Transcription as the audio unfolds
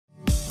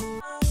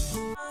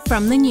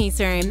From the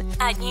newsroom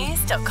at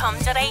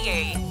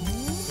news.com.au.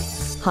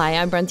 Hi,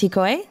 I'm Bronte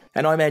Coy.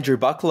 And I'm Andrew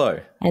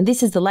Bucklow. And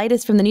this is the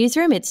latest from the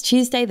newsroom. It's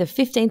Tuesday, the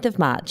 15th of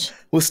March.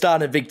 We'll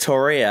start in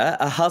Victoria.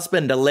 A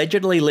husband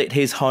allegedly lit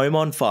his home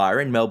on fire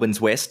in Melbourne's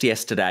West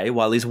yesterday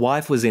while his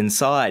wife was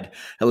inside.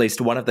 At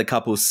least one of the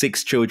couple's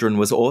 6 children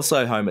was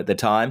also home at the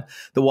time.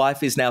 The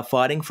wife is now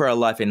fighting for her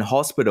life in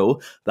hospital.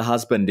 The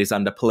husband is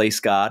under police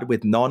guard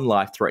with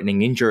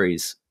non-life-threatening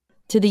injuries.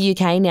 To the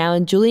UK now,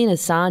 and Julian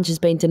Assange has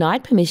been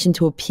denied permission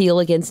to appeal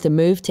against a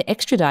move to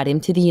extradite him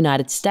to the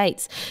United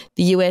States.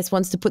 The US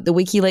wants to put the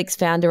WikiLeaks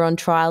founder on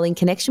trial in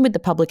connection with the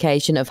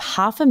publication of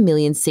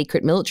 500,000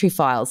 secret military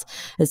files.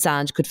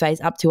 Assange could face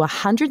up to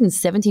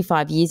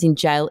 175 years in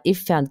jail if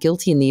found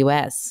guilty in the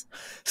US.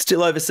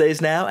 Still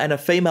overseas now, and a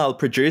female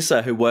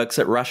producer who works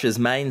at Russia's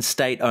main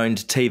state-owned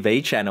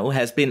TV channel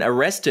has been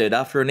arrested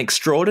after an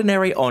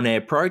extraordinary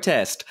on-air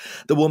protest.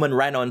 The woman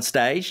ran on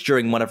stage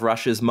during one of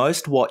Russia's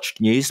most watched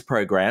news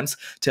programs,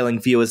 telling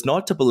viewers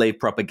not to believe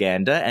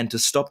propaganda and to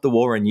stop the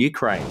war in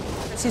Ukraine.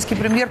 Российский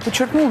премьер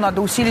подчеркнул,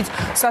 надо усилить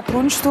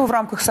сотрудничество в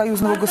рамках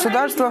союзного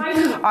государства,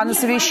 а на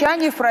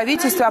совещании в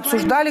правительстве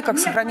обсуждали, как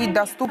сохранить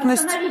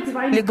доступность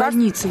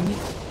лекарств.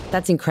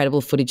 That's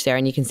incredible footage there,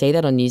 and you can see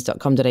that on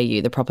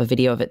news.com.au, the proper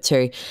video of it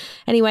too.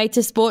 Anyway,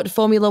 to sport,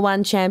 Formula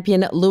One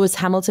champion Lewis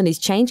Hamilton is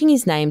changing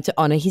his name to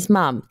honour his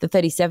mum. The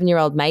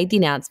 37-year-old made the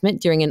announcement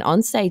during an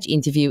onstage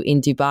interview in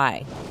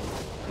Dubai.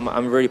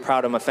 I'm really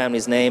proud of my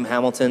family's name,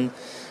 Hamilton.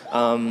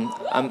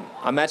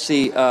 I'm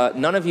actually,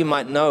 none of you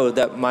might know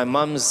that my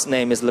mum's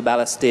name is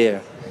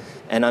Labalasteer,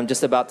 and I'm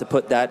just about to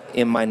put that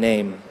in my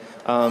name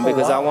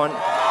because I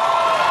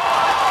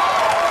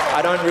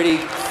don't really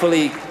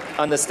fully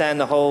understand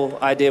the whole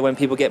idea when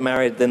people get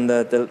married, then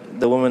the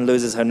woman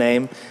loses her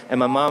name. And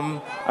my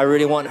mum, I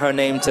really want her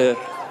name to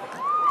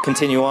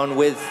continue on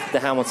with the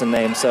Hamilton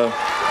name, so...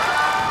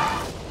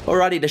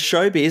 Alrighty, to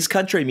showbiz,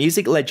 country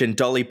music legend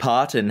Dolly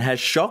Parton has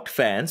shocked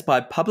fans by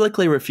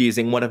publicly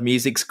refusing one of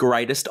music's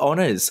greatest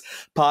honours.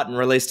 Parton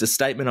released a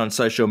statement on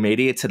social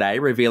media today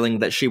revealing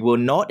that she will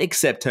not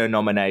accept her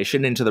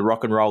nomination into the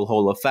Rock and Roll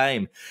Hall of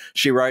Fame.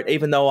 She wrote,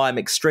 "Even though I'm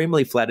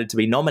extremely flattered to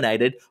be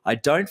nominated, I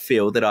don't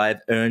feel that I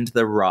have earned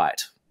the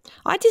right."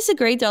 I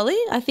disagree, Dolly.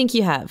 I think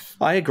you have.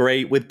 I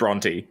agree with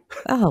Bronte.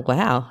 Oh,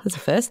 wow. That's a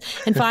first.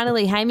 And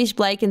finally, Hamish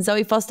Blake and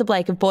Zoe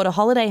Foster-Blake have bought a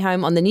holiday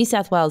home on the New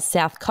South Wales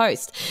South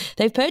Coast.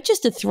 They've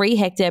purchased a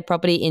 3-hectare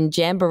property in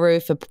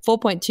Jamberoo for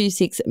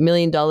 $4.26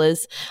 million. I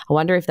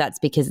wonder if that's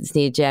because it's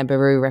near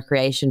Jamberoo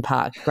Recreation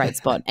Park. Great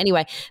spot.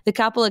 Anyway, the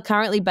couple are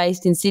currently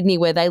based in Sydney,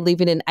 where they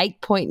live in an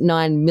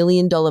 $8.9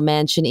 million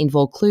mansion in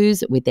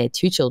Vaucluse with their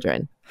 2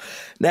 children.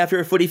 Now, if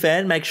you're a footy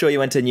fan, make sure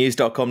you enter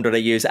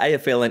news.com.au's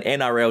AFL and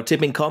NRL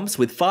tipping comps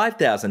with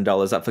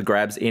 $5,000 up for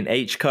grabs in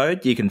each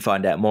code. You can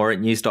find out more at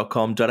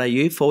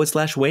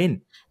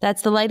news.com.au/win.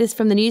 That's the latest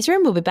from the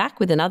newsroom. We'll be back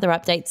with another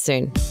update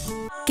soon.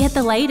 Get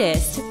the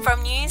latest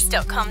from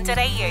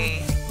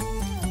news.com.au.